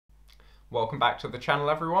Welcome back to the channel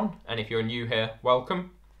everyone, and if you're new here,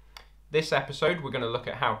 welcome. This episode we're going to look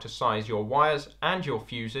at how to size your wires and your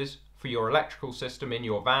fuses for your electrical system in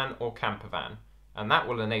your van or camper van, and that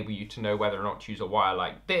will enable you to know whether or not to use a wire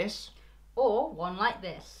like this or one like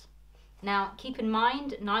this. Now keep in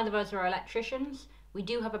mind, neither of us are electricians. We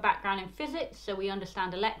do have a background in physics, so we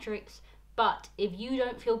understand electrics, but if you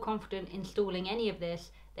don't feel confident installing any of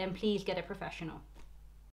this, then please get a professional.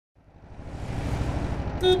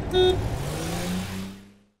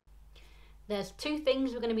 There's two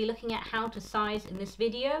things we're going to be looking at how to size in this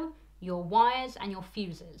video: your wires and your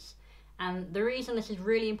fuses. And the reason this is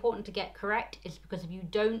really important to get correct is because if you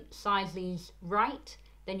don't size these right,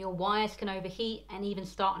 then your wires can overheat and even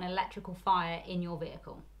start an electrical fire in your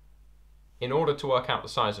vehicle. In order to work out the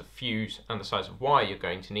size of fuse and the size of wire you're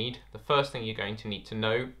going to need, the first thing you're going to need to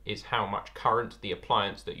know is how much current the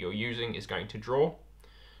appliance that you're using is going to draw.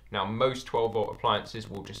 Now most 12 volt appliances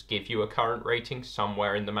will just give you a current rating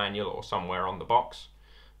somewhere in the manual or somewhere on the box,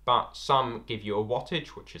 but some give you a wattage,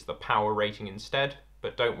 which is the power rating instead,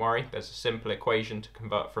 but don't worry, there's a simple equation to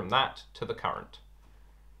convert from that to the current.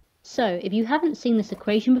 So if you haven't seen this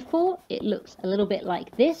equation before, it looks a little bit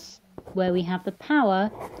like this, where we have the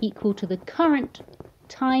power equal to the current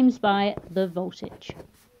times by the voltage.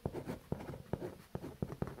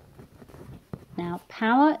 Now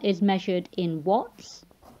power is measured in watts,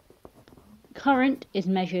 current is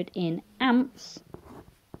measured in amps,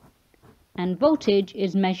 and voltage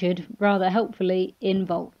is measured, rather helpfully, in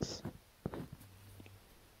volts.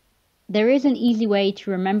 There is an easy way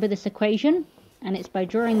to remember this equation, and it's by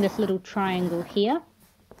drawing this little triangle here.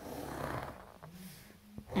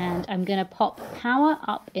 And I'm going to pop power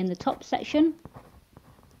up in the top section,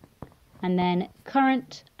 and then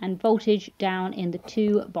current and voltage down in the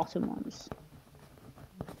two bottom ones.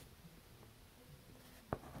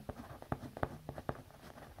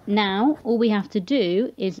 Now all we have to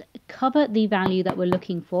do is cover the value that we're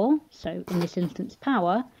looking for, so in this instance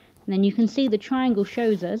power, and then you can see the triangle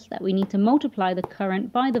shows us that we need to multiply the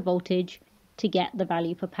current by the voltage to get the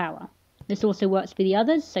value for power. This also works for the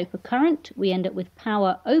others, so for current we end up with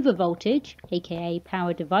power over voltage, aka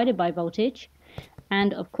power divided by voltage,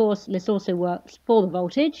 and of course this also works for the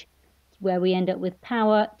voltage, where we end up with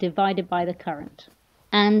power divided by the current.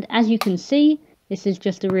 And as you can see, this is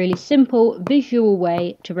just a really simple visual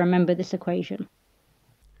way to remember this equation.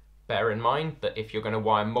 Bear in mind that if you're going to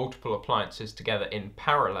wire multiple appliances together in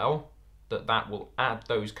parallel, that will add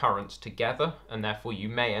those currents together, and therefore you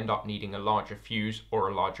may end up needing a larger fuse or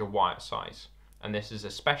a larger wire size. And this is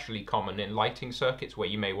especially common in lighting circuits where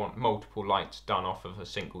you may want multiple lights done off of a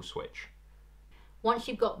single switch. Once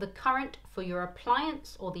you've got the current for your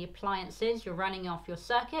appliance or the appliances you're running off your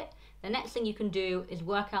circuit, the next thing you can do is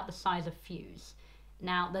work out the size of fuse.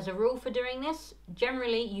 Now there's a rule for doing this.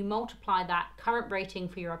 Generally you multiply that current rating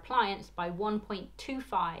for your appliance by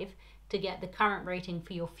 1.25 to get the current rating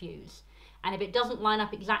for your fuse. And if it doesn't line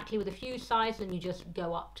up exactly with the fuse size, then you just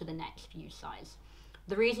go up to the next fuse size.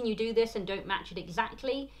 The reason you do this and don't match it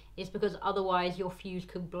exactly is because otherwise your fuse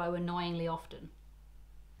could blow annoyingly often.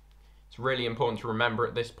 It's really important to remember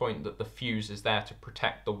at this point that the fuse is there to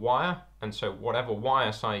protect the wire, and so whatever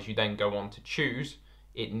wire size you then go on to choose,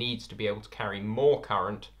 it needs to be able to carry more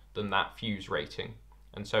current than that fuse rating.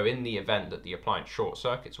 And so in the event that the appliance short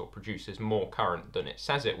circuits or produces more current than it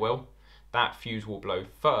says it will, that fuse will blow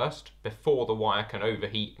first before the wire can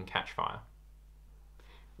overheat and catch fire.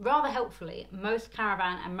 Rather helpfully, most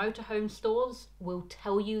caravan and motorhome stores will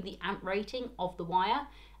tell you the amp rating of the wire,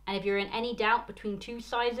 and if you're in any doubt between two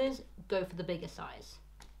sizes, go for the bigger size.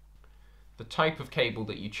 The type of cable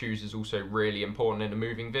that you choose is also really important in a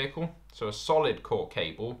moving vehicle. So a solid core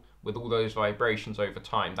cable, with all those vibrations over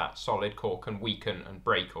time, that solid core can weaken and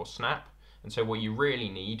break or snap. And so what you really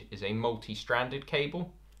need is a multi-stranded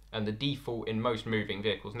cable. And the default in most moving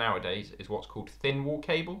vehicles nowadays is what's called thin wall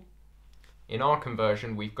cable. In our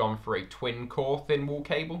conversion, we've gone for a twin core thin wall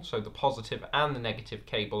cable, so the positive and the negative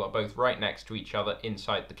cable are both right next to each other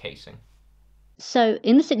inside the casing. So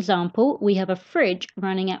in this example, we have a fridge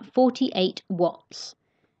running at 48 watts.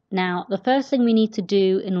 Now, the first thing we need to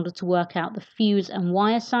do in order to work out the fuse and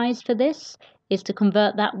wire size for this is to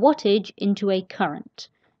convert that wattage into a current.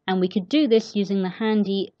 And we could do this using the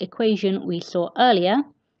handy equation we saw earlier.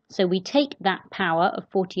 So we take that power of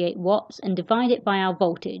 48 watts and divide it by our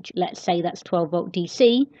voltage. Let's say that's 12 volt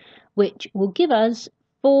DC, which will give us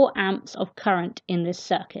 4 amps of current in this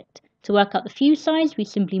circuit. To work out the fuse size, we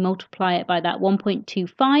simply multiply it by that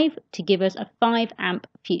 1.25 to give us a 5 amp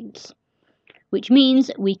fuse, which means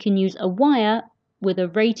we can use a wire with a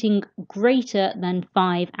rating greater than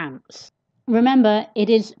 5 amps. Remember, it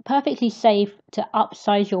is perfectly safe to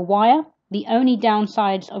upsize your wire The only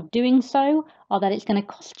downsides of doing so are that it's going to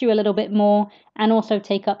cost you a little bit more and also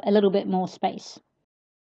take up a little bit more space.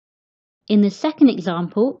 In the second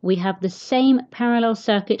example, we have the same parallel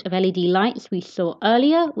circuit of LED lights we saw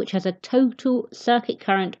earlier, which has a total circuit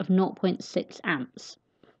current of 0.6 amps.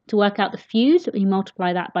 To work out the fuse, we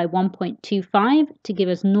multiply that by 1.25 to give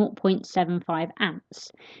us 0.75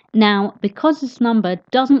 amps. Now, because this number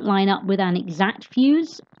doesn't line up with an exact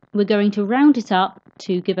fuse, we're going to round it up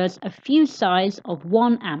to give us a fuse size of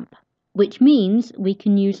 1 amp, which means we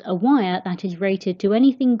can use a wire that is rated to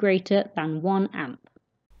anything greater than 1 amp.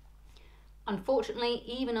 Unfortunately,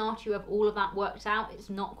 even after you have all of that worked out, it's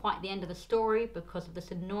not quite the end of the story because of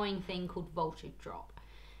this annoying thing called voltage drop.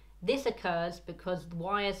 This occurs because the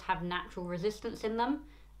wires have natural resistance in them,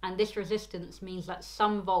 and this resistance means that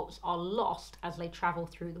some volts are lost as they travel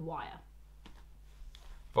through the wire.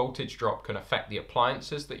 Voltage drop can affect the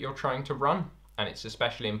appliances that you're trying to run, and it's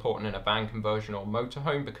especially important in a van conversion or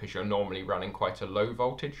motorhome because you're normally running quite a low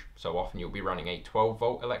voltage, so often you'll be running a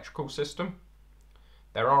 12-volt electrical system.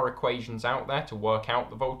 There are equations out there to work out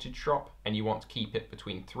the voltage drop, and you want to keep it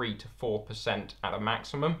between 3 to 4% at a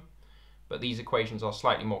maximum. But these equations are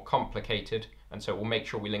slightly more complicated, and so we'll make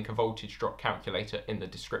sure we link a voltage drop calculator in the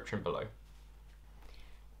description below.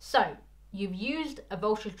 So, you've used a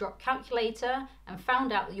voltage drop calculator and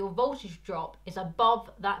found out that your voltage drop is above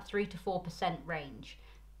that 3 to 4% range.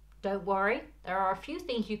 Don't worry, there are a few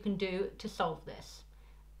things you can do to solve this.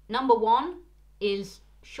 Number one is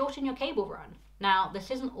shorten your cable run. Now, this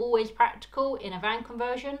isn't always practical in a van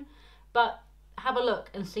conversion, but have a look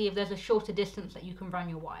and see if there's a shorter distance that you can run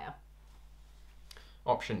your wire.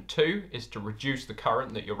 Option 2 is to reduce the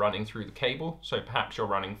current that you're running through the cable, so perhaps you're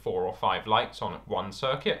running 4 or 5 lights on one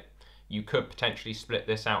circuit. You could potentially split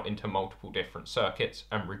this out into multiple different circuits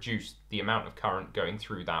and reduce the amount of current going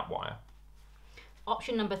through that wire.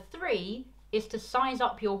 Option number 3 is to size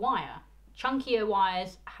up your wire. Chunkier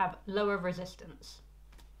wires have lower resistance.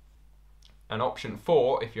 And option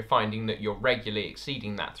 4, if you're finding that you're regularly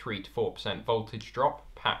exceeding that 3 to 4% voltage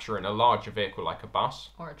drop, perhaps you're in a larger vehicle like a bus.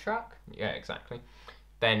 Or a truck. Yeah, exactly.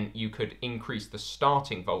 Then you could increase the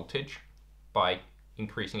starting voltage by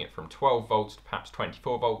increasing it from 12 volts to perhaps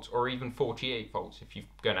 24 volts or even 48 volts if you're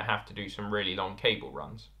going to have to do some really long cable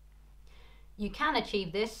runs. You can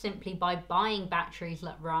achieve this simply by buying batteries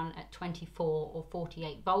that run at 24 or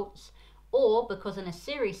 48 volts, or because in a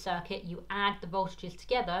series circuit you add the voltages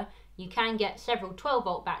together, you can get several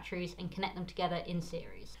 12-volt batteries and connect them together in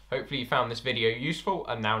series. Hopefully you found this video useful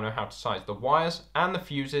and now know how to size the wires and the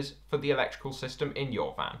fuses for the electrical system in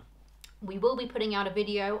your van. We will be putting out a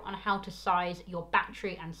video on how to size your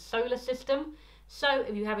battery and solar system, so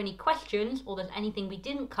if you have any questions or there's anything we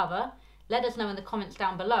didn't cover, let us know in the comments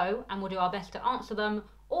down below and we'll do our best to answer them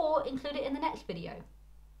or include it in the next video.